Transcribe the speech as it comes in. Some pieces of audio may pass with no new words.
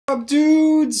Up,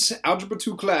 dudes? Algebra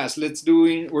 2 class.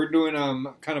 We're doing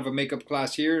kind of a makeup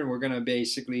class here, and we're gonna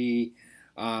basically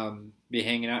be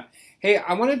hanging out. Hey,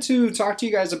 I wanted to talk to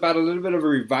you guys about a little bit of a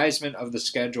revisement of the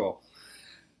schedule.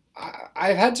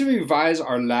 I've had to revise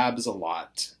our labs a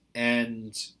lot,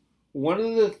 and one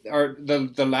of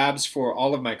the labs for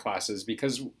all of my classes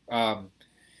because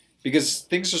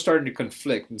things are starting to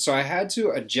conflict, and so I had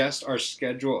to adjust our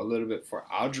schedule a little bit for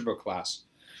algebra class.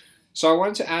 So I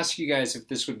wanted to ask you guys if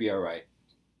this would be all right.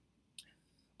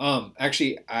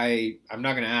 Actually, I'm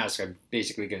not going to ask. I'm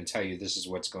basically going to tell you this is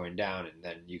what's going down, and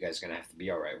then you guys are going to have to be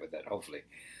all right with that, hopefully.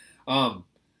 Um,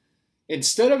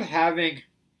 Instead of having,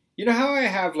 you know how I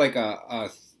have like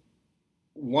a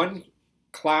one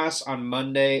class on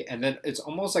Monday, and then it's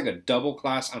almost like a double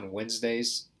class on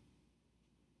Wednesdays?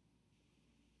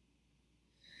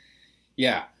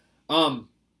 Yeah.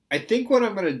 I think what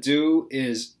I'm going to do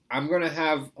is I'm going to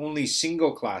have only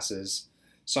single classes.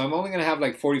 So I'm only going to have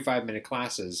like 45-minute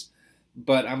classes,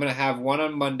 but I'm going to have one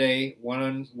on Monday, one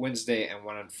on Wednesday, and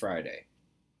one on Friday.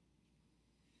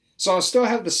 So I'll still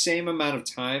have the same amount of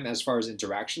time as far as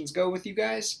interactions go with you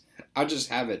guys. I'll just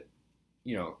have it,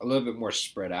 a little bit more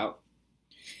spread out.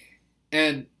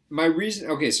 And my reason,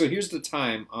 okay, so here's the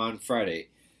time on Friday.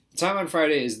 The time on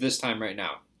Friday is this time right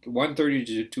now,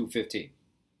 1:30 to 2:15.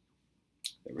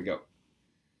 There we go.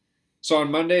 So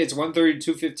on Monday it's 1:30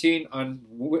 to 2:15. On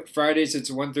Fridays it's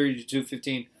 1:30 to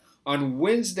 2:15. On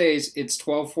Wednesdays it's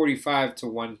 12:45 to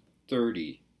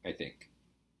 1:30, I think.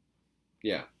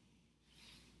 Yeah.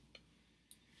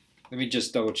 Let me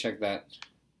just double check that.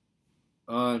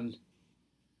 On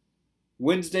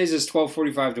Wednesdays it's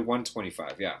 12:45 to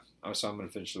 1:25. Yeah. So I'm going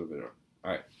to finish a little bit early.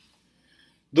 All right.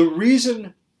 The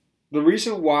reason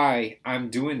why I'm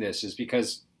doing this is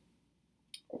because,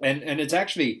 and it's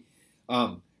actually,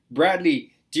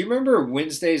 Bradley, do you remember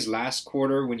Wednesday's last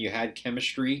quarter when you had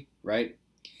chemistry, right?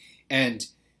 And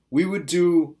we would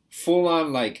do full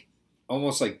on like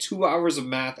almost like 2 hours of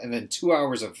math and then 2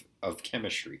 hours of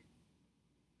chemistry.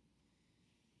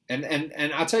 And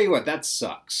I'll tell you what, that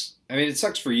sucks. I mean, it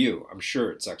sucks for you. I'm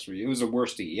sure it sucks for you. It was a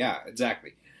worsty. Yeah,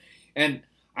 exactly. And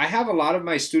I have a lot of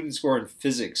my students who are in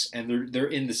physics, and they're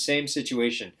in the same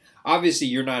situation. Obviously,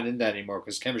 you're not in that anymore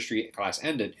because chemistry class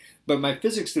ended. But my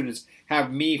physics students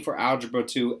have me for Algebra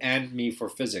 2 and me for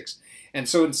physics. And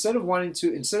so instead of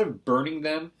burning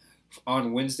them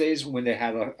on Wednesdays when they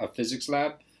had a physics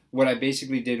lab, what I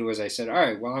basically did was I said, all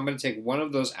right, well, I'm going to take one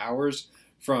of those hours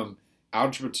from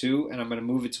Algebra 2 and I'm going to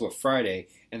move it to a Friday.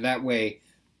 And that way,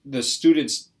 the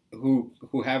students who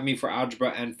have me for algebra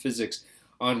and physics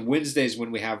on Wednesdays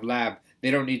when we have lab,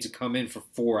 they don't need to come in for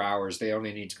 4 hours. They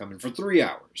only need to come in for 3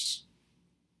 hours.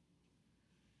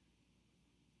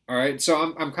 All right,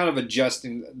 so I'm kind of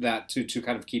adjusting that to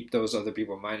kind of keep those other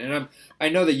people in mind. And I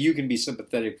know that you can be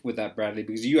sympathetic with that, Bradley,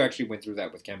 because you actually went through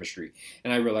that with chemistry.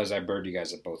 And I realize I burned you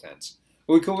guys at both ends.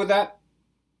 Are we cool with that?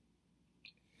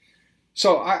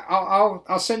 So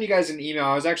I'll send you guys an email.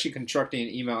 I was actually constructing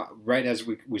an email right as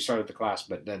we started the class,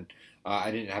 but then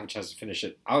I didn't have a chance to finish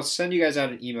it. I'll send you guys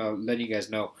out an email letting you guys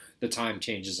know the time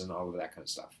changes and all of that kind of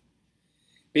stuff.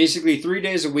 Basically, 3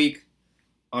 days a week.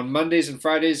 On Mondays and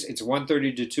Fridays, it's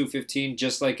 1:30 to 2:15,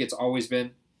 just like it's always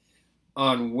been.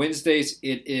 On Wednesdays,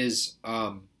 it is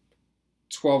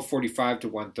 12:45 to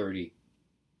 1:30.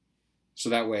 So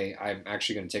that way, I'm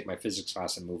actually going to take my physics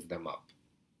class and move them up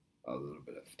a little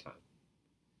bit of time.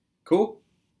 Cool?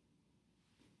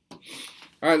 All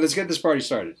right, let's get this party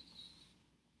started.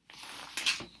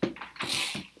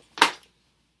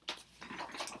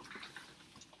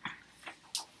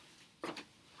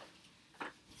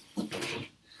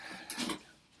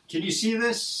 Can you see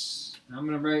this? I'm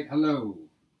going to write hello.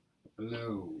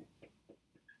 Hello.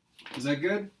 Is that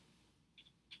good?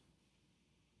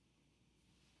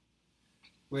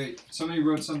 Wait, somebody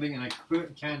wrote something and I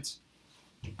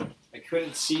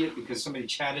couldn't see it because somebody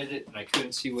chatted it and I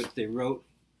couldn't see what they wrote.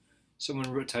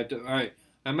 Someone typed it. All right.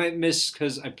 I might miss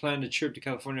because I planned a trip to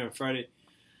California on Friday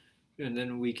and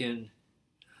then a weekend.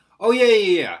 Oh,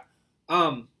 yeah.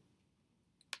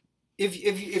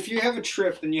 If you have a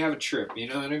trip, then you have a trip. You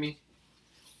know what I mean?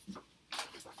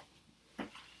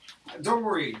 Don't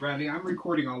worry, Bradley. I'm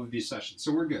recording all of these sessions,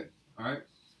 so we're good. All right?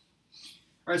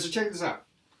 All right, so check this out.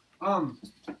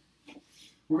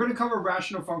 We're going to cover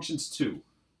rational functions 2.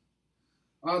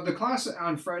 The class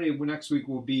on Friday next week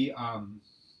will be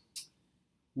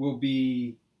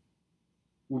the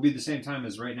same time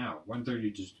as right now,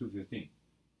 1:30 to 2:15.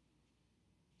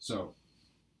 So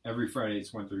every Friday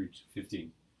it's 1:30 to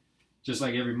 2:15. Just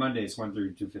like every Monday it's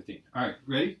 1:30 to 2:15. All right,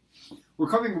 ready? We're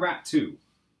covering RAT 2.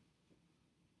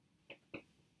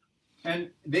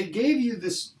 And they gave you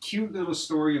this cute little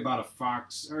story about a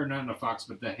fox, or not a fox,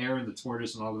 but the hare and the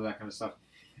tortoise and all of that kind of stuff.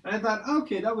 And I thought,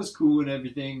 okay, that was cool and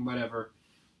everything, whatever.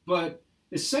 But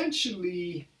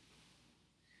essentially,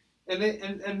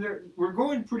 we're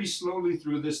going pretty slowly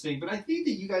through this thing, but I think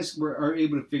that you guys are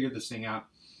able to figure this thing out.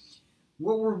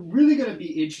 What we're really going to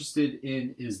be interested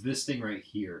in is this thing right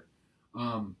here.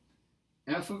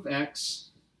 F of x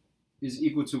is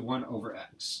equal to 1 over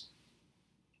x.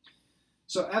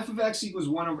 So f of x equals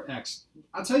 1 over x.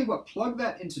 I'll tell you what, plug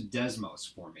that into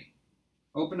Desmos for me.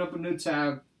 Open up a new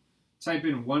tab, type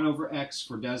in 1 over x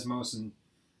for Desmos, and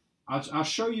I'll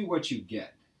show you what you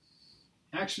get.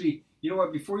 Actually, you know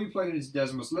what, before you plug it into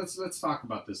Desmos, let's talk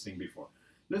about this thing before.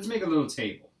 Let's make a little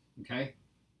table, okay?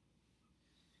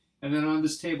 And then on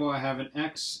this table I have an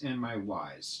x and my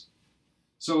y's.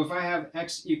 So if I have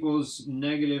x equals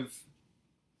negative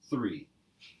 3,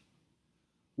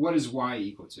 what is y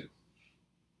equal to?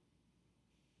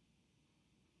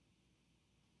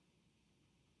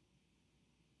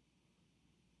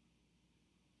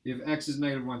 If x is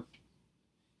negative 1,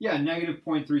 yeah, negative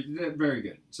 0.3, very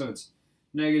good. So it's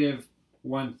negative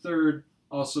 1/3,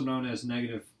 also known as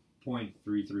negative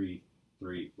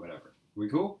 0.333, whatever. We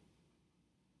cool?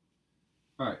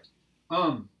 All right.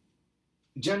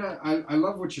 Jenna, I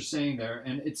love what you're saying there,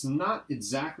 and it's not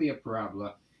exactly a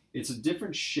parabola. It's a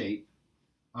different shape,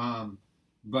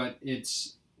 but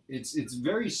it's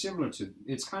very similar to.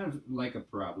 It's kind of like a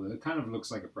parabola. It kind of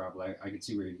looks like a parabola. I can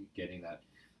see where you're getting that.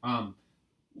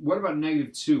 What about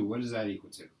negative 2? What is that equal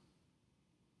to?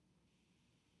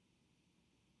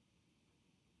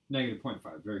 Negative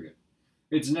 0.5. Very good.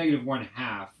 It's negative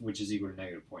 1/2, which is equal to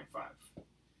negative 0.5.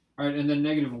 All right, and then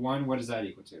negative 1, what is that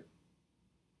equal to?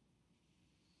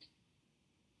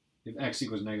 If x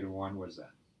equals negative 1, what is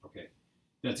that? Okay,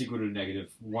 that's equal to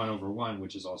negative 1 over 1,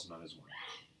 which is also known as 1.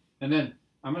 And then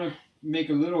I'm going to make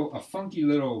a funky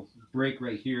little break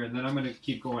right here, and then I'm going to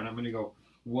keep going. I'm going to go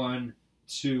 1,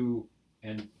 2,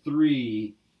 and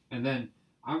 3, and then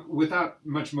without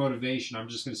much motivation, I'm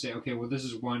just going to say, okay, well, this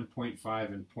is 1.5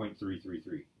 and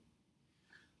 0.333.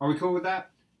 Are we cool with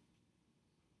that?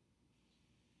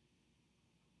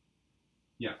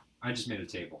 Yeah, I just made a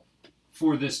table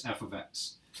for this f of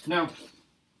x. Now,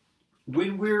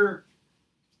 when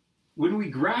we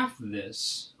graph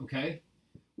this, okay,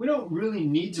 we don't really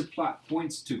need to plot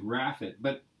points to graph it,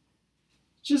 but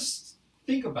just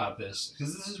think about this,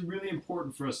 because this is really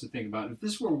important for us to think about. If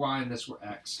this were y and this were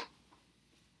x,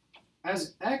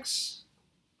 as x,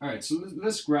 all right, so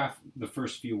let's graph the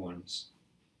first few ones.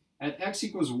 At x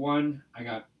equals 1, I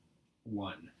got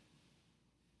 1.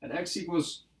 At x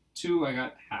equals 2, I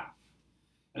got half.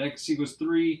 At x equals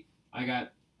 3, I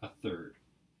got 1/3.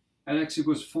 At x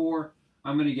equals 4,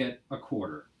 I'm going to get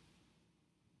 1/4.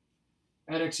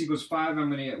 At x equals 5, I'm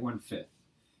going to get 1/5.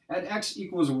 At x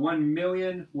equals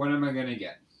 1,000,000, what am I going to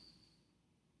get?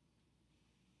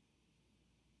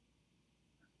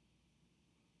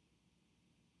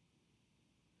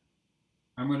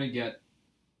 I'm going to get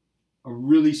a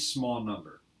really small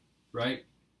number, right?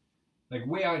 Like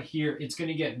way out here, it's going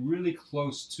to get really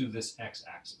close to this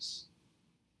x-axis.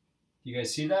 You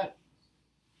guys see that?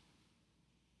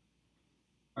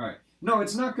 All right. No,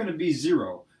 it's not going to be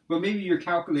 0, but maybe your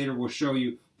calculator will show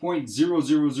you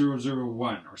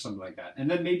 0.00001 or something like that.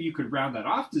 And then maybe you could round that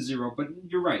off to 0, but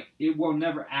you're right. It will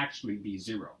never actually be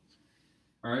 0.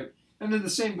 All right? And then the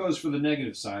same goes for the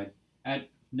negative side. At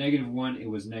negative 1, it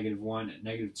was negative 1. At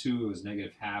negative 2, it was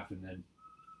negative half. And then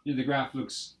the graph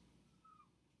looks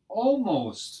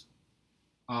almost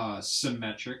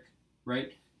symmetric,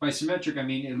 right? By symmetric, I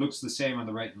mean it looks the same on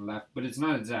the right and left, but it's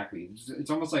not exactly. It's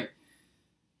almost like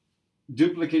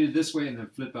duplicated this way and then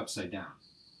flip upside down,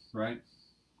 right?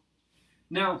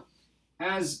 Now,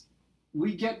 as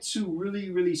we get to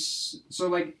really, so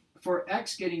like for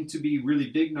x getting to be really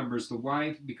big numbers, the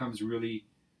y becomes really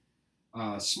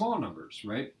small numbers,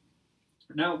 right?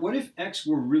 Now, what if x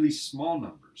were really small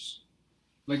numbers?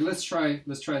 Like let's try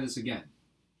this again.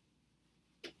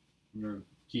 I'm going to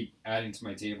keep adding to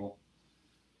my table.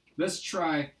 Let's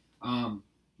try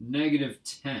negative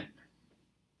 10.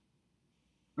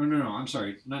 Oh, no, I'm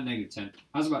sorry, not negative 10.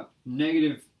 How's about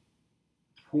negative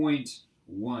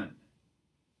 0.1?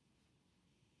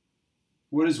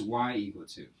 What is y equal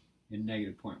to in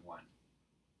negative 0.1?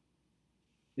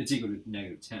 It's equal to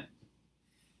negative 10.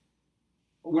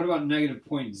 What about negative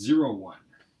 0.01?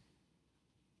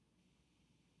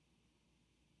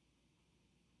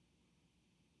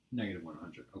 Negative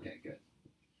 100. Okay, good.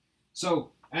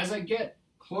 So as I get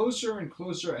closer and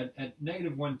closer, at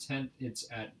negative 1/10, it's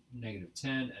at negative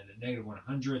 10, and at negative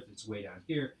 100th, it's way down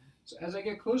here. So as I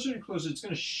get closer and closer, it's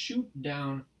going to shoot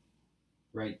down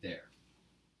right there.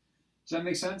 Does that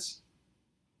make sense?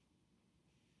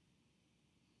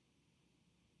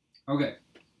 Okay.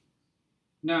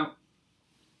 Now,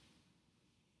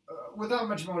 without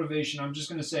much motivation, I'm just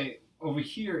going to say over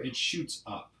here it shoots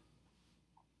up.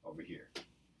 Over here.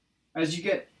 As you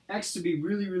get x to be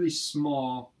really, really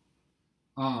small,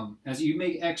 as you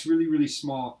make x really, really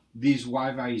small, these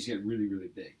y values get really, really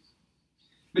big.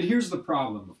 But here's the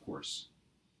problem, of course,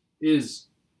 is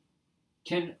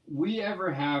can we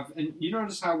ever have, and you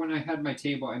notice how when I had my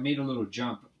table, I made a little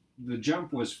jump. The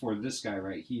jump was for this guy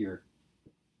right here.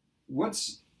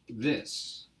 What's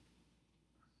this?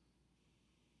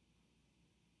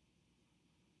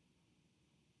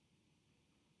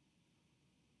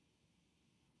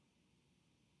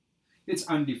 It's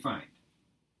undefined.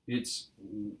 It's,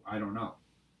 I don't know.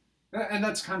 And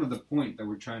that's kind of the point that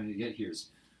we're trying to get here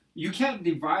is you can't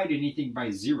divide anything by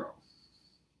 0.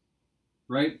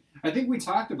 Right? I think we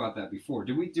talked about that before.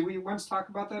 Did we once talk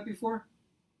about that before?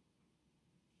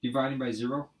 Dividing by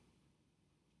 0?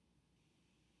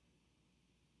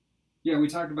 Yeah, we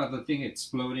talked about the thing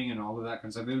exploding and all of that kind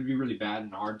of stuff. It would be really bad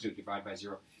and hard to divide by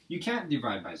 0. You can't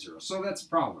divide by 0, so that's a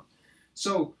problem.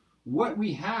 So what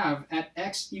we have at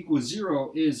x equals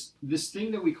 0 is this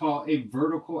thing that we call a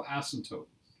vertical asymptote.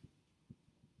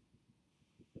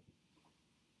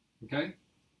 Okay?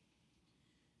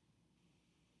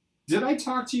 Did I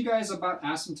talk to you guys about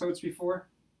asymptotes before?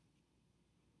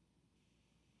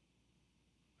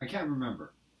 I can't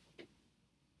remember.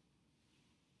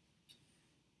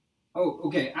 Oh,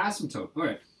 okay, asymptote. All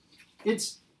right.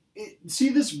 See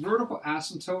this vertical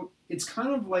asymptote? It's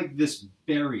kind of like this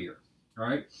barrier, all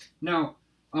right? Now,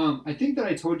 I think that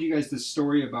I told you guys this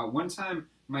story about one time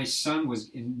my son was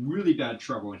in really bad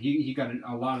trouble, and he got in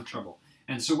a lot of trouble.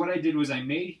 And so what I did was I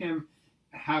made him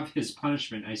have his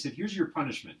punishment. I said, here's your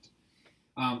punishment.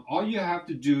 All you have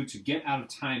to do to get out of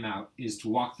timeout is to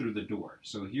walk through the door.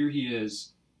 So here he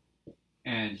is,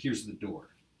 and here's the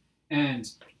door. And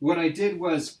what I did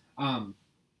was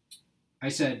I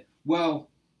said, well,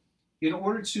 in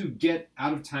order to get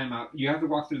out of timeout, you have to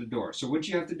walk through the door. So what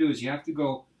you have to do is you have to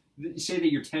go, say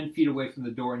that you're 10 feet away from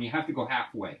the door, and you have to go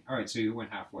halfway. All right, so you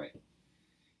went halfway.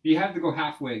 You have to go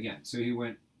halfway again. So you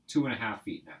went 2.5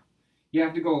 feet now. You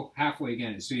have to go halfway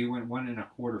again. So you went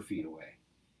 1.25 feet away.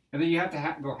 And then you have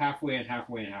to go halfway and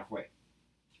halfway and halfway.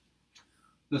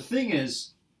 The thing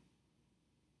is,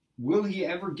 will he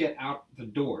ever get out the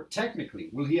door? Technically,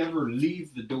 will he ever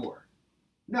leave the door?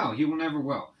 No, he will never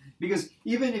will. Because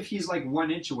even if he's like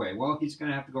 1 inch away, well, he's going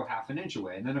to have to go half an inch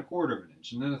away, and then 1/4 of an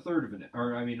inch, and then 1/3 of an inch,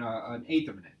 or I mean, 1/8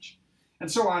 of an inch,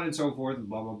 and so on and so forth, and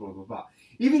blah blah blah blah blah.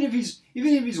 Even if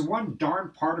he's one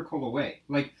darn particle away,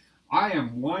 like I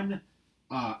am one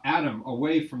atom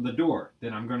away from the door,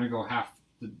 then I'm going to go half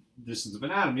the distance of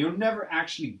an atom. You'll never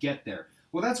actually get there.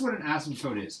 Well, that's what an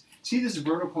asymptote is. See this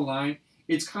vertical line?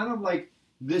 It's kind of like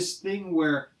this thing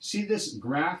where, see this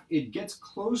graph? It gets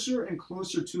closer and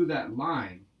closer to that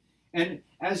line. And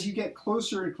as you get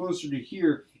closer and closer to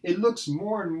here, it looks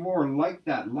more and more like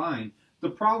that line. The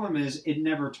problem is it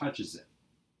never touches it.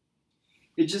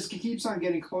 It just keeps on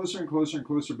getting closer and closer and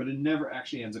closer, but it never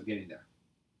actually ends up getting there.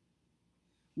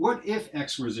 What if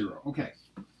x were 0? Okay.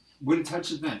 Would it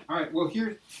touch it then? All right, well,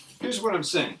 here's what I'm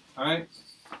saying, all right?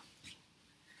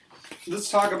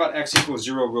 Let's talk about x equals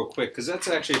 0 real quick, because that's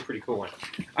actually a pretty cool one.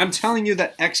 I'm telling you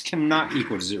that x cannot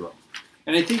equal 0.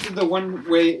 And I think that the one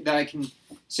way that I can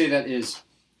say that is,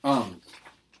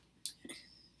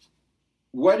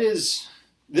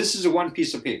 this is a one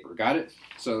piece of paper, got it?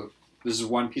 So this is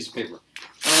one piece of paper.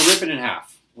 I'm going to rip it in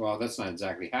half. Well, that's not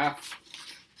exactly half.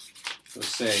 Let's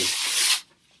say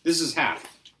this is half.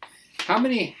 How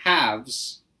many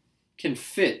halves can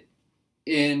fit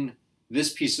in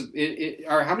this piece of,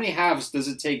 or how many halves does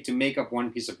it take to make up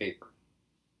one piece of paper?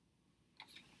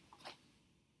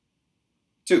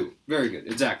 2. Very good,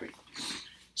 exactly.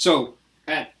 So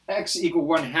at x equal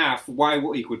 1/2, y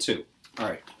will equal 2. All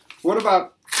right. What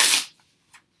about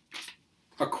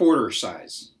a quarter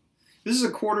size? This is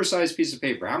a quarter size piece of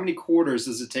paper. How many quarters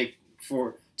does it take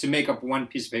to make up one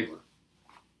piece of paper?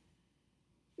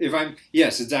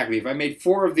 Yes, exactly. If I made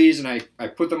 4 of these and I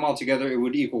put them all together, it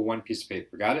would equal one piece of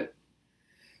paper. Got it?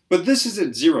 But this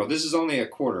isn't 0. This is only a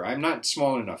quarter. I'm not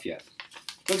small enough yet.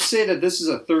 Let's say that this is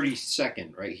a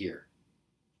 32nd right here,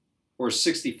 or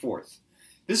 64th.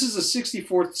 This is a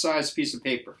 64th size piece of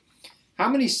paper. How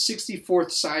many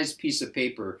 64th size piece of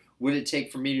paper would it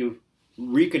take for me to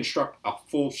reconstruct a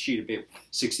full sheet of paper?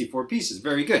 64 pieces.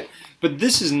 Very good. But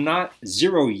this is not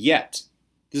 0 yet.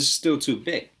 This is still too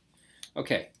big.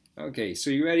 Okay, so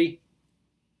you ready?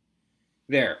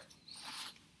 There.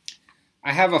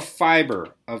 I have a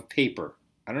fiber of paper,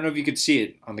 I don't know if you could see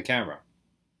it on the camera.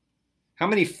 How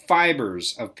many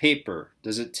fibers of paper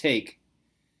does it take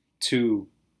to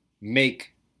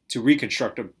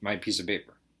reconstruct my piece of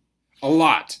paper? A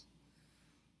lot.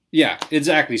 Yeah,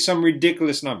 exactly. Some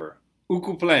ridiculous number.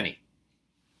 Uku plenty.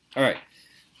 All right.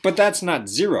 But that's not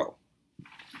zero.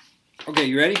 Okay,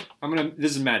 you ready?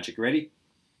 This is magic. Ready?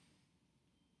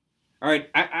 All right.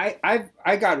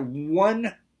 I got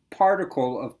one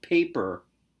particle of paper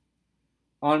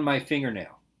on my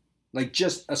fingernail. Like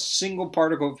just a single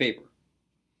particle of paper.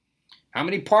 How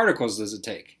many particles does it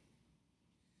take?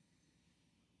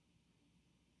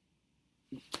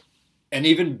 An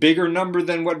even bigger number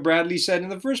than what Bradley said in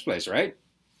the first place, right?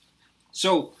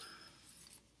 So,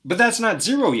 but that's not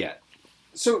zero yet.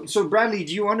 So Bradley,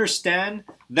 do you understand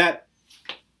that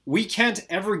we can't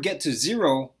ever get to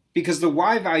zero because the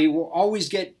y value will always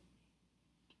get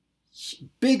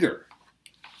bigger?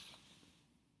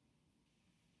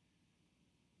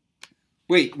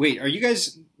 Wait, are you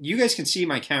guys can see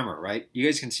my camera, right? You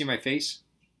guys can see my face?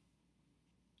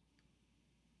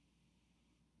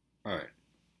 All right.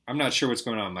 I'm not sure what's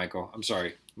going on, Michael. I'm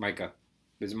sorry, Micah.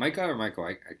 Is it Micah or Michael?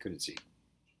 I couldn't see.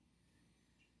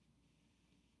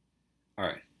 All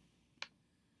right.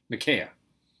 Micaiah.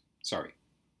 Sorry.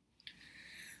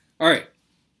 All right.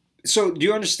 So do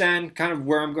you understand kind of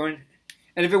where I'm going?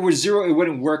 And if it were zero, it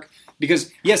wouldn't work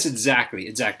because, yes, exactly.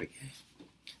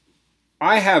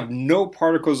 I have no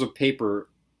particles of paper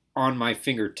on my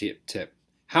fingertip.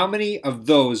 How many of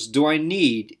those do I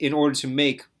need in order to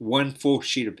make one full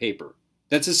sheet of paper?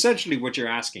 That's essentially what you're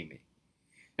asking me.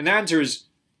 And the answer is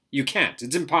you can't.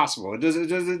 It's impossible.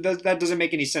 That doesn't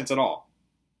make any sense at all.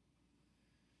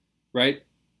 Right?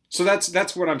 So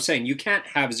that's what I'm saying. You can't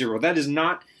have zero. That is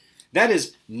not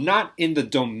in the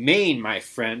domain, my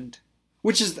friend,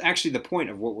 which is actually the point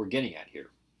of what we're getting at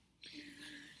here.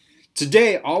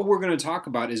 Today, all we're going to talk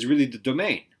about is really the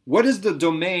domain. What is the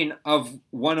domain of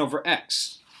 1 over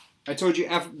x? I told you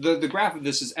the graph of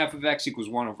this is f of x equals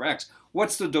 1 over x.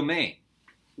 What's the domain?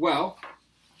 Well,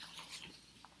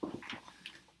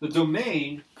 the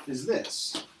domain is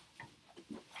this.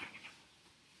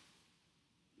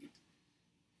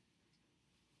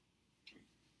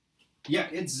 Yeah,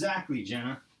 exactly,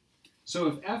 Jenna. So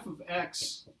if f of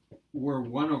x were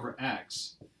 1 over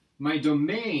x, my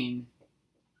domain,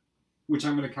 which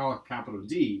I'm going to call capital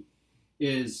D,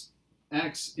 is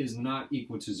x is not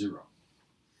equal to 0.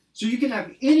 So you can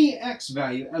have any x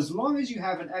value as long as you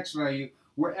have an x value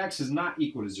where x is not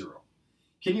equal to 0.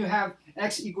 Can you have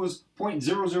x equals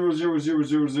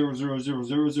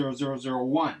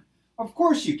 0.0000000000001? Of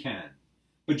course you can.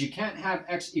 But you can't have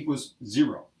x equals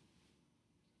 0.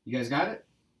 You guys got it?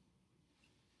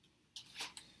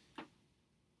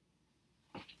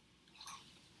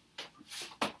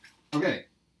 Okay.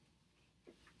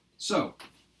 So,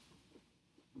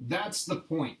 that's the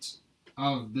point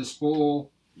of this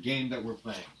whole game that we're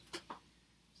playing.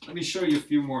 Let me show you a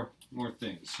few more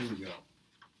things. Here we go.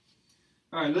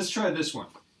 All right, let's try this one.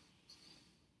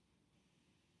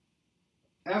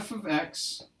 F of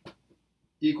x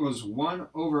equals 1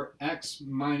 over x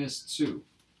minus 2.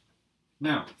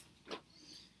 Now,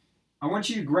 I want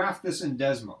you to graph this in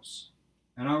Desmos,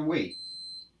 and I'll wait.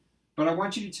 But I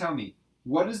want you to tell me,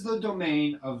 what is the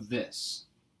domain of this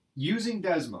using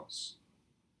Desmos?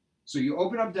 So you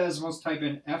open up Desmos, type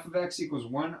in f of x equals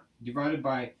 1 divided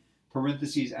by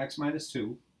parentheses x minus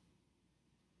 2.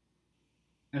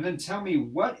 And then tell me,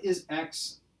 what is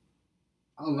x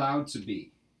allowed to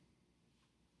be?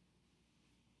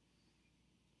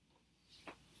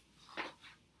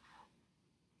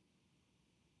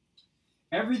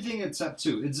 Everything except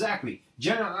 2. Exactly.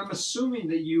 Jenna, I'm assuming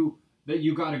that you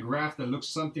got a graph that looks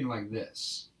something like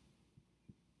this.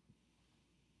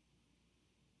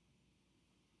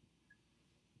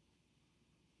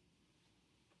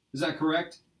 Is that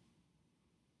correct?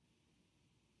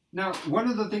 Now, one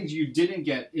of the things you didn't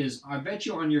get is, I bet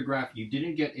you on your graph, you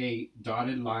didn't get a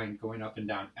dotted line going up and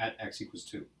down at x equals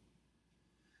 2.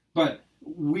 But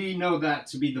we know that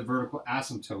to be the vertical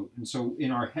asymptote, and so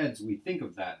in our heads we think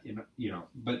of that,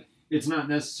 but it's not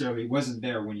necessarily, wasn't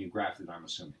there when you graphed it, I'm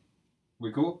assuming.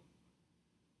 We cool?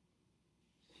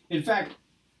 In fact,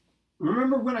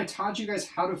 remember when I taught you guys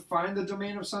how to find the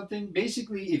domain of something?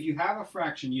 Basically, if you have a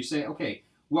fraction, you say, okay,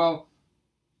 well,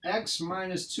 x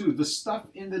minus 2, the stuff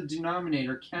in the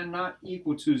denominator cannot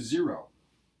equal to 0.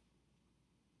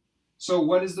 So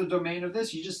what is the domain of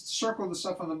this? You just circle the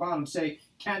stuff on the bottom, say,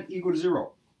 can't equal to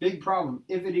 0. Big problem,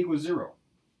 if it equals 0.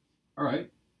 All right,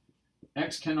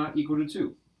 x cannot equal to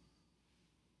 2.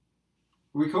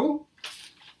 Are we cool?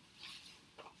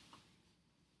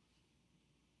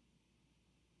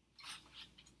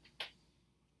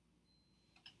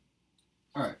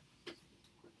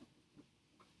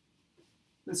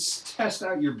 let's test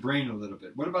out your brain a little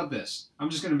bit. What about this? I'm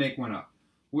just going to make one up.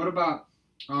 What about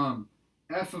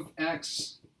f of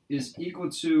x is equal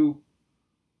to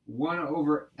 1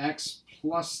 over x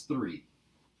plus 3?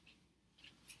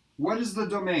 What is the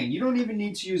domain? You don't even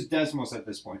need to use Desmos at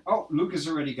this point. Oh, Lucas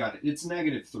already got it. It's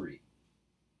 -3.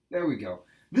 There we go.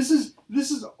 This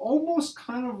is almost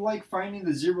kind of like finding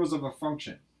the zeros of a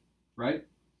function, right?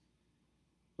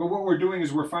 But what we're doing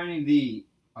is we're finding the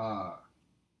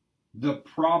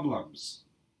problems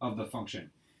of the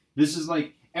function. This is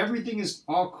like everything is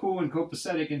all cool and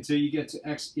copacetic until you get to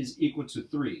x is equal to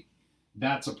 3.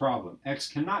 That's a problem. X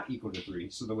cannot equal to 3.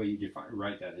 So the way you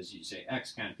write that is you say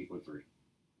x can't equal 3.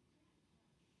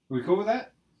 Are we cool with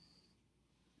that?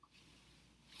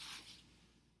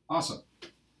 Awesome.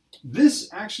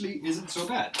 This actually isn't so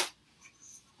bad.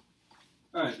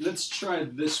 All right, let's try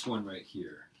this one right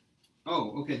here.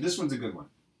 Oh, okay, this one's a good one.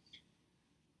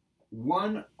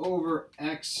 1 over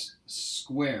x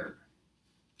squared.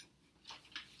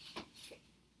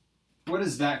 What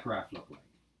does that graph look like?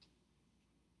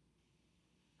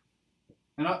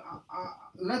 And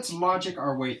let's logic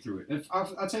our way through it.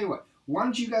 I'll tell you what. Why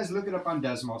don't you guys look it up on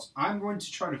Desmos? I'm going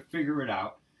to try to figure it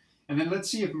out. And then let's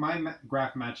see if my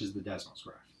graph matches the Desmos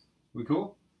graph. We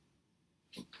cool?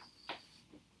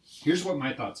 Here's what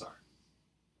my thoughts are.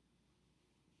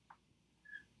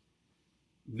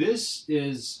 This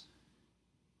is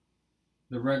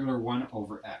the regular 1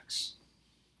 over x.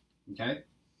 Okay?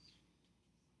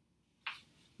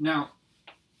 Now,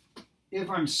 if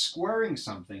I'm squaring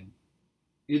something,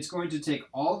 it's going to take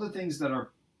all the things that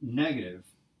are negative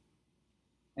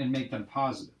and make them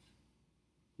positive.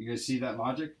 You guys see that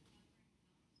logic?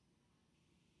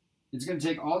 It's going to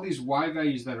take all these y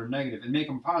values that are negative and make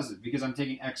them positive because I'm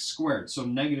taking x squared. So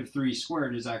 -3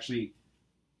 squared is actually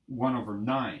 1 over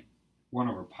 9. 1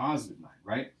 over positive 9,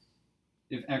 right?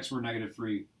 If x were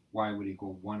 -3, y would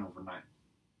equal 1 over 9.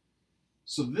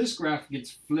 So this graph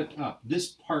gets flipped up. This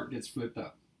part gets flipped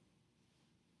up.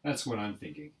 That's what I'm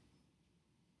thinking.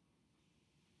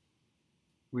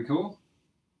 We cool?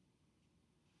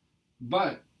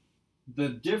 But the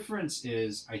difference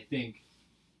is, I think,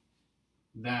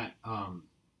 that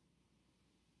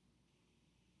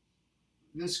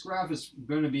this graph is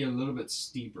going to be a little bit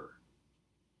steeper.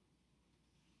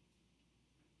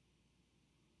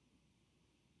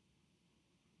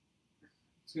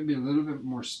 It's going to be a little bit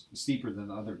more steeper than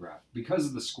the other graph because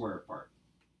of the square part.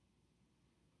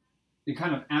 It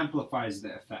kind of amplifies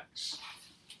the effects.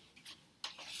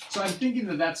 So I'm thinking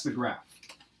that that's the graph.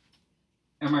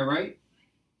 Am I right?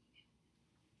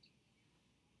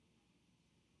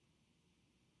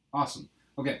 Awesome.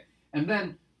 Okay. And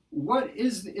then what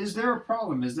is there a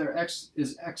problem? Is there an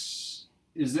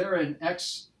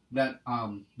x that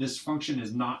this function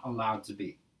is not allowed to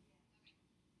be?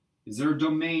 Is there a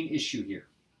domain issue here?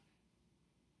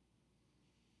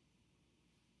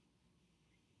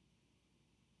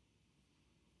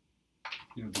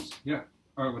 Yeah.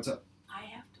 All right, what's up? I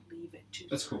have to leave at 2:30.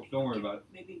 That's cool. Don't worry about it.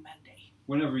 Maybe Monday.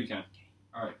 Whenever you can. Okay.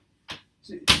 All right.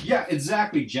 So, yeah,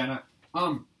 exactly, Jenna.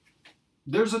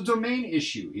 There's a domain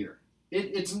issue here.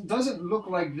 It doesn't look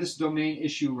like this domain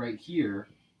issue right here,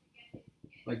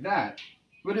 like that,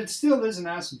 but it still is an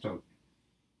asymptote.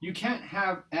 You can't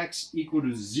have x equal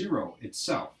to 0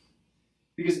 itself,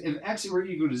 because if x were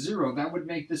equal to 0, that would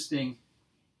make this thing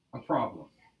a problem.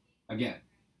 Again.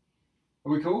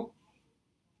 Are we cool?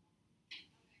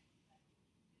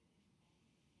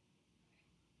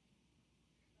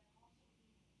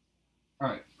 All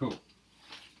right, cool.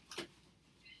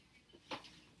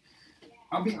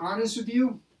 I'll be honest with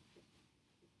you,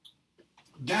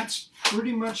 that's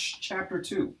pretty much chapter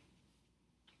 2.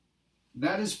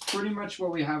 That is pretty much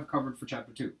what we have covered for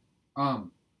chapter 2.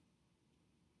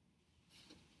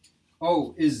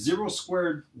 Oh, is 0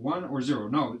 squared 1 or 0?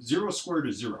 No, 0 squared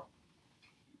is 0.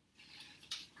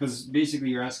 Because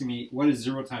basically you're asking me, what is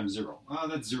 0 times 0? Oh,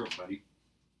 that's 0, buddy.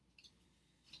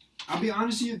 I'll be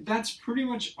honest with you, that's pretty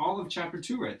much all of chapter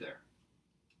 2 right there.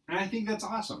 And I think that's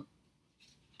awesome.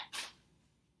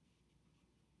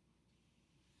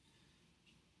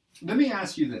 Let me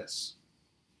ask you this.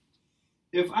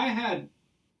 If I had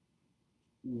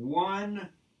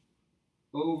 1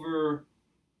 over...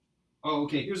 Oh,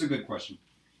 okay, here's a good question.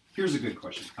 Here's a good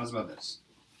question. How's about this?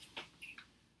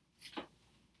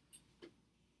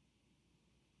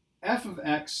 F of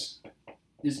x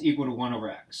is equal to 1 over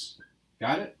x.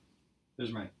 Got it?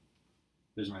 There's my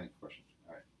question.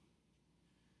 All right.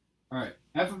 All right.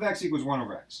 F of x equals 1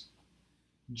 over x.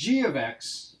 G of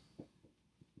x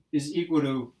is equal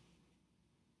to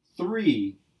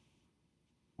 3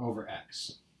 over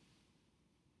x.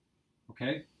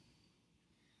 Okay?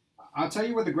 I'll tell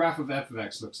you what the graph of f of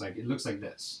x looks like. It looks like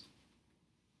this.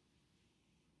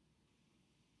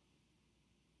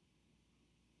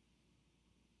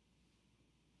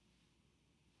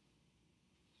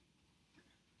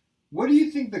 What do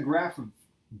you think the graph of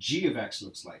g of x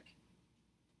looks like?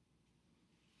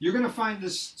 You're going to find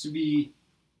this to be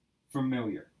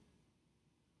familiar.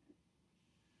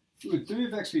 Would 3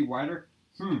 of x be wider?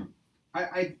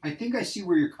 I think I see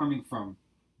where you're coming from,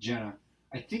 Jenna.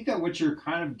 I think that what you're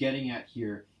kind of getting at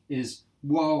here is,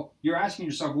 well, you're asking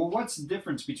yourself, well, what's the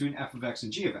difference between f of x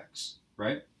and g of x,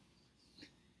 right?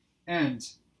 And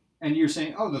you're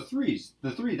saying, oh, the 3,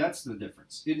 that's the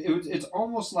difference. It's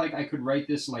almost like I could write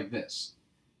this like this.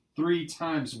 3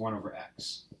 times 1 over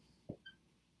x,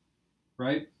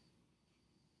 right?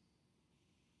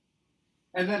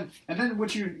 And then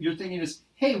what you're thinking is,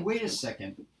 hey, wait a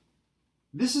second.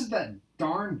 This is that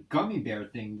darn gummy bear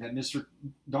thing that Mr.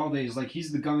 Dalday is like,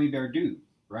 he's the gummy bear dude,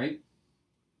 right?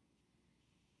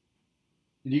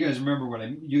 And you guys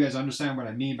remember you guys understand what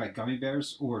I mean by gummy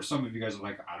bears? Or some of you guys are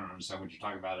like, I don't understand what you're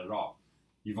talking about at all.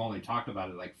 You've only talked about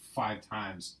it like 5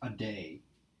 times a day.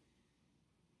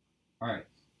 All right.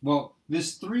 Well,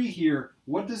 this 3 here,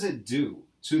 what does it do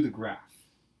to the graph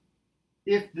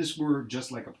if this were just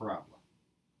like a parabola?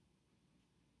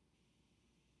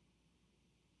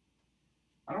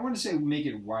 I don't want to say make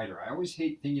it wider. I always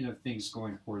hate thinking of things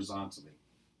going horizontally.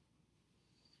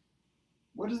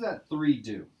 What does that 3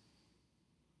 do?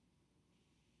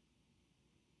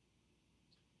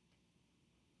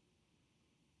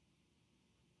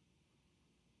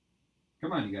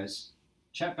 Come on, you guys.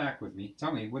 Chat back with me.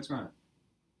 Tell me what's going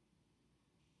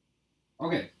on.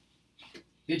 Okay.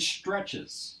 It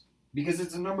stretches because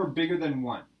it's a number bigger than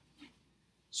 1.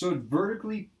 So it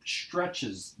vertically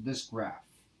stretches this graph.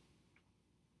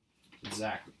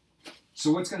 Exactly. So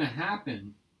what's going to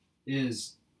happen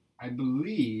is, I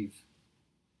believe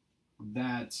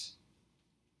that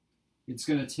it's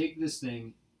going to take this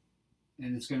thing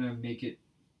and it's going to make it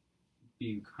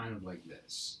be kind of like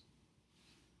this.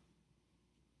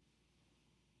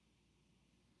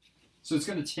 So it's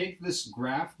going to take this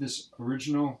graph, this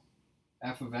original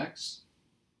f of x,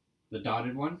 the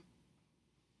dotted one,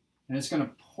 and it's going to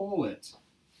pull it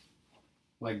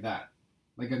like that.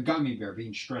 Like a gummy bear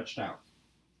being stretched out.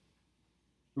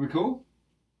 Are we cool?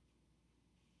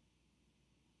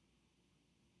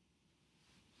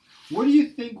 What do you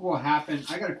think will happen?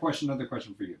 I got another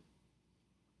question for you.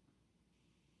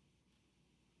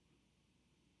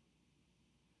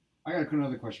 I got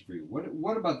another question for you.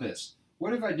 What about this?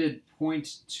 What if I did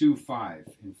 0.25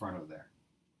 in front of there?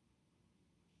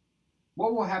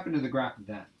 What will happen to the graph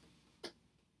then?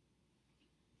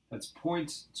 That's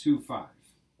 0.25.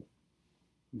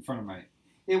 In front of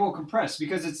it will compress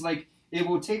because it's like it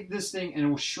will take this thing and it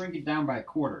will shrink it down by a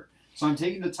quarter. So I'm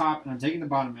taking the top and I'm taking the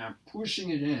bottom and I'm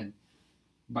pushing it in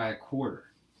by a quarter.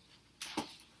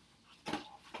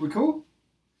 We cool?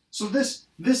 So this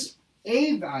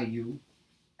A value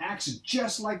acts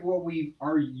just like what we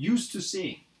are used to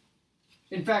seeing.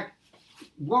 In fact,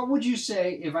 what would you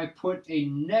say if I put a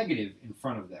negative in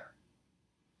front of there?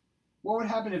 What would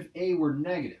happen if A were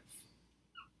negative?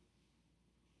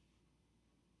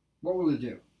 What will it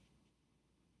do?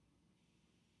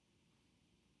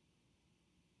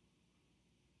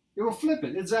 It will flip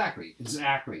it. Exactly.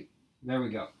 There we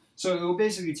go. So it will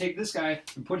basically take this guy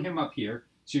and put him up here.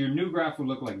 So your new graph will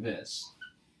look like this.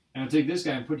 And I'll take this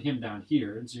guy and put him down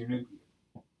here. And so your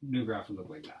new graph will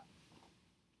look like that.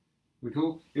 We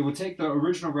cool? It will take the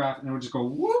original graph and it will just go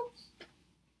whoop.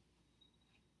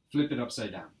 Flip it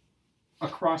upside down.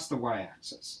 Across the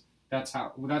y-axis. That's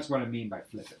what I mean by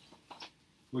flip it.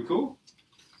 We cool?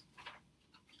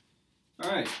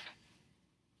 All right.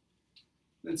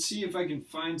 Let's see if I can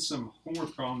find some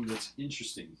homework problem that's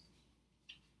interesting.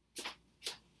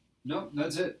 Nope,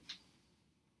 that's it.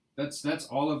 That's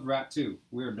all of Wrap 2.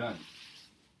 We're done.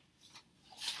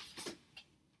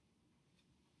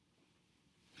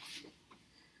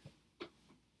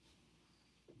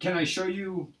 Can I show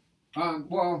you?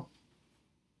 Well,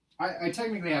 I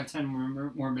technically have 10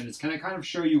 more minutes. Can I kind of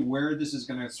show you where this is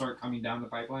going to start coming down the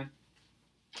pipeline?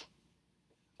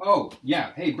 Oh,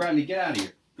 yeah. Hey, Bradley, get out of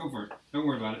here. Go for it. Don't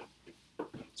worry about it.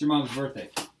 It's your mom's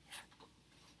birthday.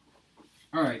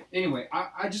 All right. Anyway,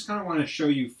 I just kind of want to show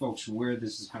you folks where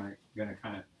this is going to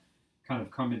kind of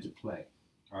come into play.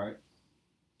 All right.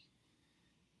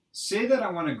 Say that I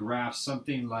want to graph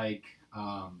something like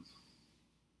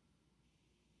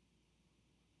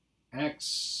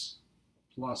x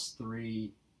plus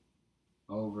 3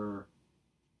 over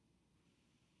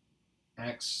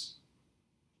x,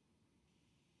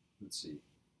 let's see,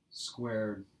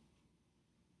 squared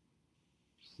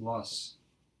plus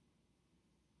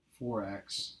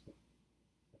 4x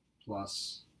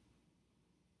plus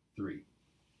 3.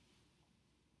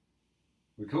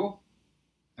 We cool?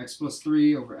 X plus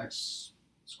 3 over x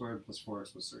squared plus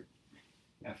 4x plus 3.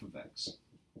 F of x.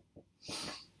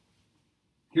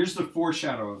 Here's the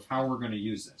foreshadow of how we're going to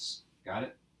use this. Got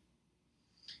it?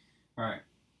 All right.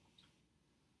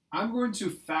 I'm going to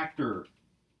factor.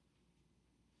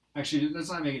 Actually,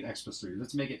 let's not make it x plus 3.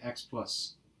 Let's make it x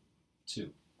plus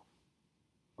 2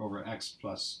 over x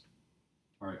plus,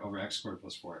 all right, over x squared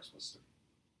plus 4x plus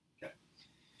 3. Okay.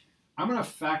 I'm going to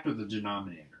factor the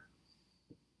denominator.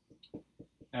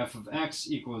 F of x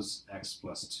equals x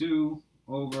plus 2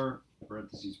 over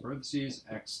parentheses, parentheses,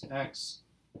 x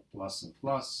plus and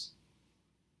plus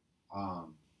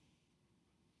 1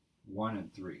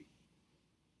 and 3.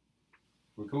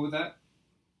 We're cool with that?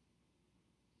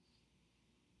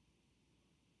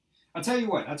 I'll tell you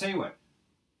what.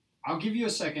 I'll give you a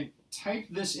second. Type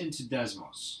this into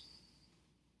Desmos.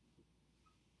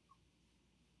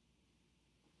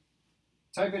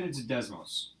 Type it into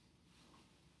Desmos.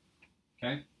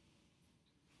 Okay?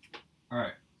 All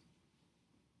right.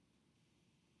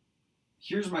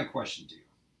 Here's my question to you.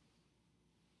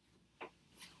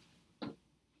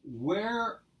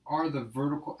 Where are the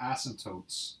vertical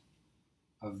asymptotes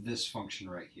of this function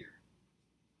right here?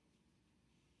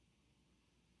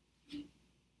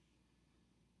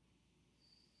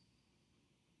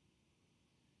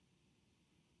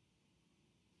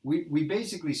 We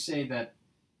basically say that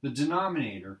the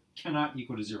denominator cannot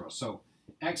equal to 0. So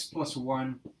x plus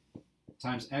 1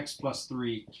 times x plus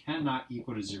 3 cannot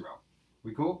equal to 0.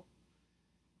 We cool?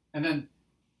 And then,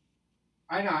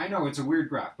 I know it's a weird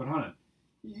graph, but hold on.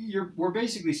 We're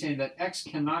basically saying that x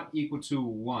cannot equal to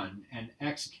 1 and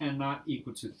x cannot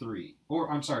equal to 3.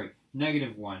 Or, I'm sorry,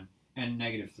 negative 1 and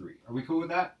negative 3. Are we cool with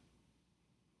that?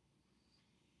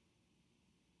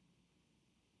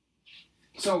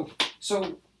 So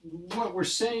what we're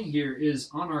saying here is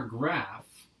on our graph,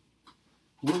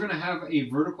 we're going to have a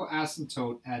vertical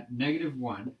asymptote at negative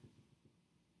 1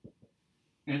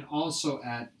 and also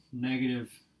at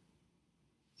negative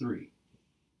 3.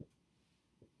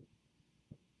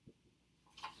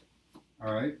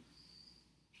 All right.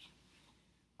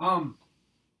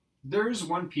 There is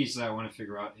one piece that I want to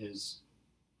figure out is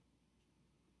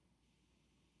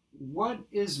what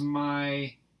is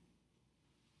my...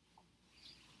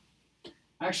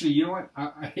 Actually, you know what?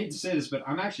 I hate to say this, but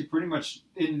I'm actually pretty much,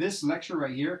 in this lecture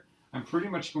right here, I'm pretty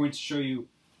much going to show you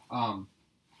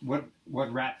what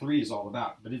RAT3 is all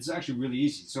about. But it's actually really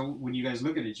easy. So when you guys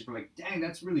look at it, you're like, dang,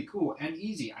 that's really cool and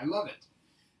easy. I love it.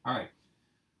 All right.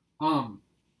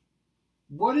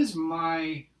 What is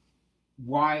my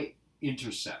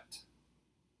y-intercept?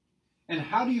 And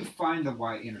how do you find the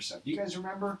y-intercept? Do you guys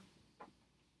remember?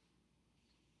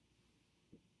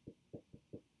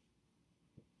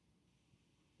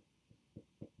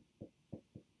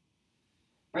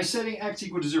 By setting x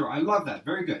equal to 0. I love that.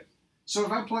 Very good. So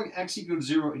if I plug x equal to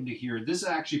 0 into here, this is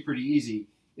actually pretty easy.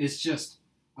 It's just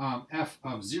f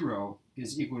of 0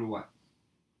 is equal to what?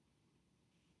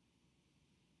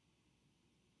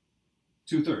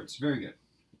 2/3. Very good.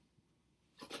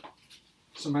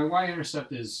 So my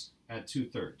y-intercept is at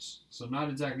 2/3. So not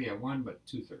exactly at 1, but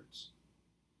 2/3.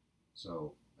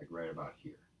 So like right about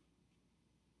here.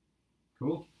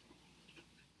 Cool?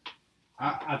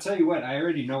 I'll tell you what, I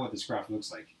already know what this graph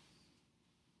looks like.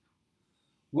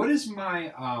 What is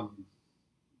my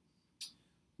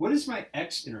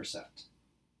x-intercept?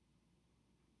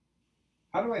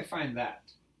 How do I find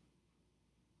that?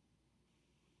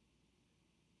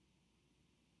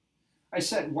 I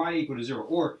set y equal to 0,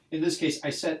 or in this case,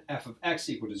 I set f of x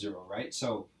equal to 0, right?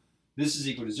 So this is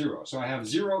equal to 0. So I have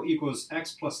 0 equals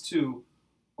x plus 2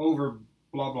 over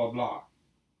blah, blah, blah.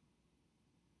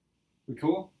 We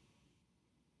cool?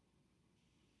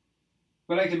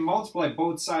 But I can multiply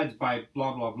both sides by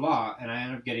blah, blah, blah, and I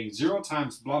end up getting 0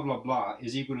 times blah, blah, blah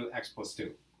is equal to x plus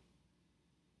 2.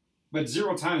 But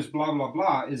 0 times blah, blah,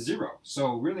 blah is 0.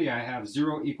 So really I have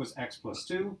 0 equals x plus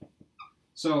 2.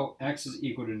 So x is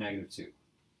equal to negative 2.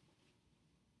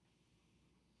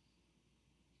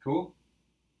 Cool?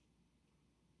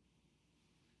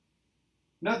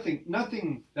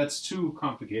 Nothing that's too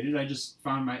complicated. I just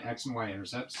found my x and y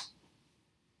intercepts.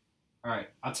 All right,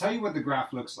 I'll tell you what the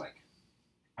graph looks like.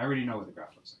 I already know what the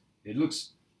graph looks like. It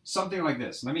looks something like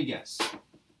this. Let me guess.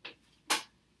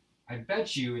 I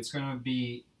bet you it's going to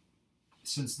be,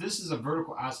 since this is a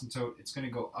vertical asymptote, it's going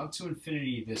to go up to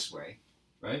infinity this way,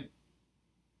 right?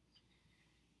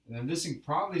 And then this thing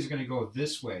probably is going to go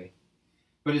this way,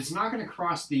 but it's not going to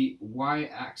cross the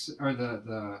y-axis or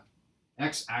the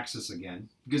x-axis again,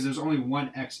 because there's only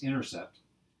one x-intercept.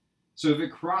 So if it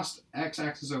crossed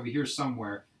x-axis over here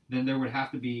somewhere, then there would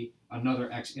have to be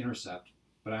another x-intercept,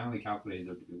 but I only calculated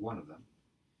there to be one of them.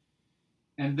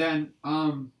 And then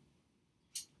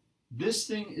this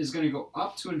thing is going to go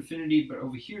up to infinity, but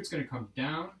over here it's going to come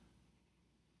down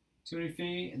to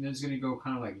infinity, and then it's going to go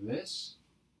kind of like this.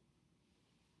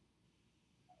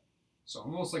 So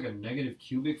almost like a negative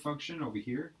cubic function over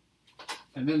here.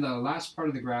 And then the last part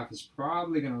of the graph is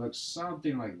probably going to look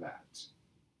something like that.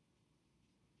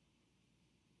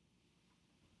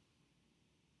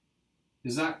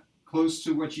 Is that close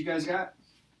to what you guys got?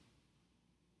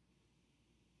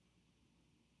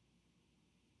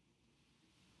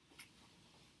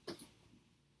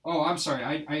 Oh, I'm sorry.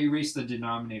 I erased the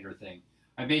denominator thing.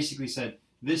 I basically said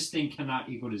this thing cannot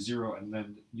equal to 0, and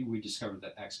then we discovered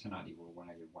that x cannot equal to 1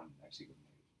 negative 1, and x equal to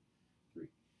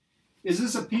negative 3. Is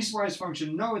this a piecewise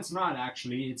function? No, it's not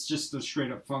actually. It's just a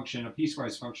straight up function. A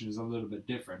piecewise function is a little bit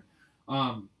different.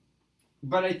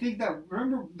 But I think that,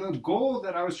 remember, the goal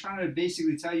that I was trying to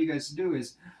basically tell you guys to do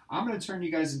is I'm going to turn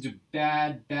you guys into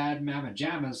bad mamma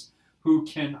jammas who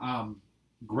can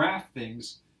graph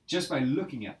things just by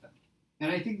looking at them.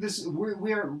 And I think this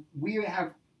we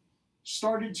have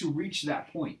started to reach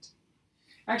that point.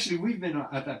 Actually, we've been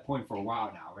at that point for a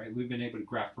while now, right? We've been able to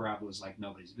graph parabolas like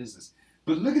nobody's business.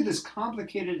 But look at this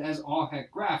complicated as all heck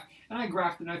graph, and I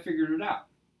graphed and I figured it out.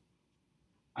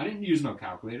 I didn't use no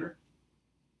calculator.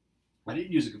 I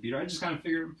didn't use a computer. I just kind of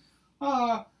figured,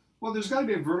 well, there's got to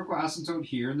be a vertical asymptote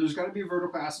here, and there's got to be a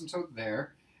vertical asymptote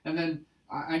there, and then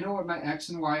I know what my x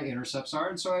and y intercepts are,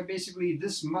 and so I basically,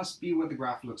 this must be what the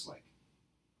graph looks like.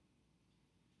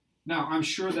 Now, I'm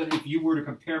sure that if you were to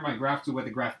compare my graph to what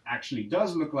the graph actually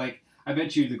does look like, I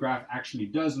bet you the graph actually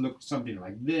does look something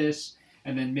like this,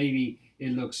 and then maybe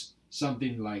it looks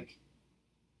something like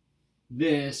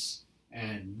this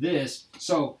and this.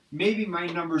 So maybe my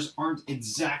numbers aren't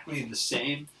exactly the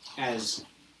same as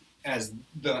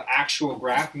the actual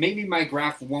graph. Maybe my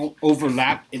graph won't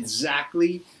overlap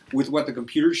exactly with what the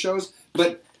computer shows,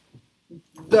 but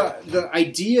the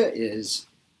idea is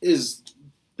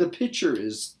the picture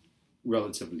is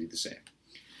relatively the same.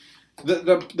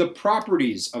 The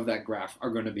properties of that graph are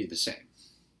going to be the same.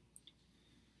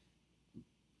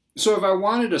 So if I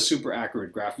wanted a super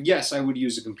accurate graph, yes, I would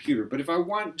use a computer. But if I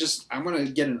want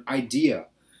to get an idea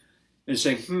and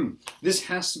say, this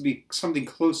has to be something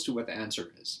close to what the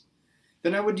answer is,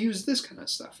 then I would use this kind of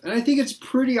stuff. And I think it's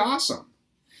pretty awesome.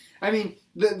 I mean,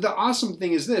 the awesome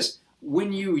thing is this.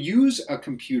 When you use a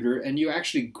computer and you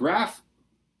actually graph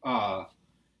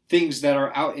things that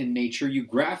are out in nature, you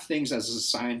graph things as a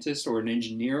scientist or an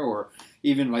engineer or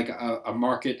even like a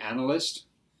market analyst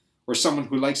or someone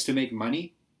who likes to make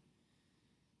money,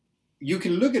 you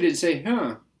can look at it and say,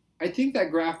 I think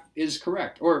that graph is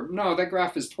correct. Or, no, that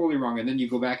graph is totally wrong. And then you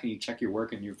go back and you check your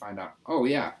work and you find out, oh,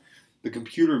 yeah, the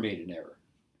computer made an error.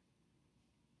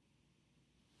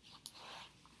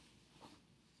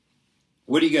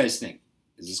 What do you guys think?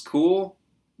 Is this cool?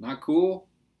 Not cool?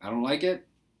 I don't like it?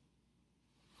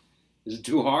 Is it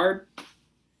too hard?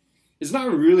 It's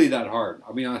not really that hard.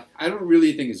 I mean, I don't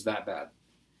really think it's that bad.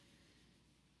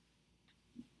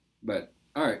 But,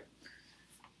 all right.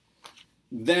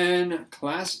 Then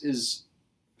class is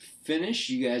finished.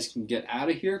 You guys can get out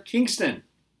of here. Kingston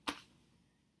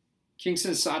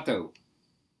Sato.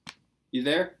 You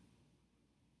there?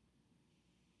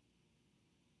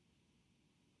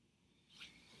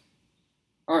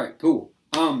 All right, cool.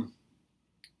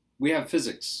 We have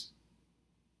physics.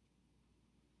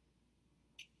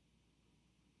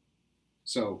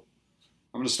 So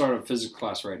I'm going to start a physics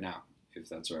class right now, if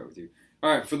that's all right with you. All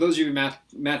right, for those of you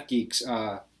math geeks,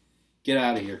 get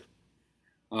out of here.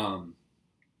 I'm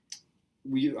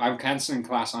canceling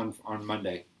class on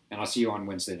Monday, and I'll see you on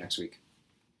Wednesday next week.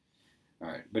 All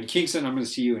right, but Kingston, I'm going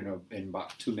to see you in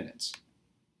about 2 minutes.